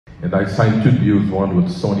And I signed 2 deals, one with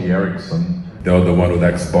Sony Ericsson, the other one with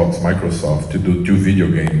Xbox, Microsoft, to do 2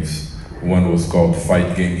 video games. One was called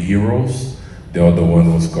Fight Game Heroes, the other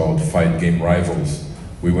one was called Fight Game Rivals.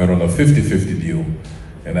 We went on a 50-50 deal,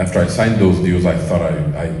 and after I signed those deals, I thought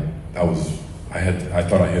I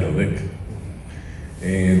thought I hit a lick.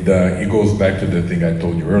 And it goes back to the thing I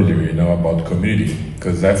told you earlier, you know, about community.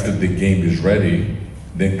 Because after the game is ready,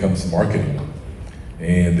 then comes marketing.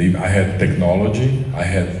 And I had technology, I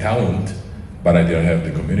had talent, but I didn't have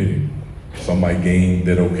the community. So my game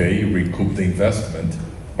did okay, recouped the investment,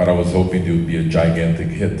 but I was hoping it would be a gigantic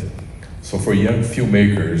hit. So for young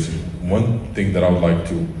filmmakers, one thing that I would like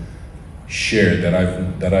to share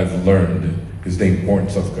that I've learned is the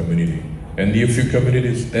importance of community. And if your community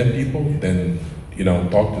is 10 people, then you know,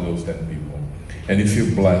 talk to those 10 people. And if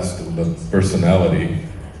you're blessed with a personality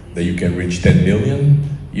that you can reach 10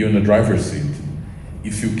 million, you're in the driver's seat.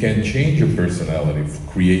 If you can change your personality,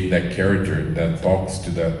 create that character that talks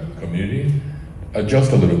to that community,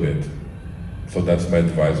 adjust a little bit. So that's my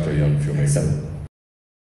advice to a young filmmaker.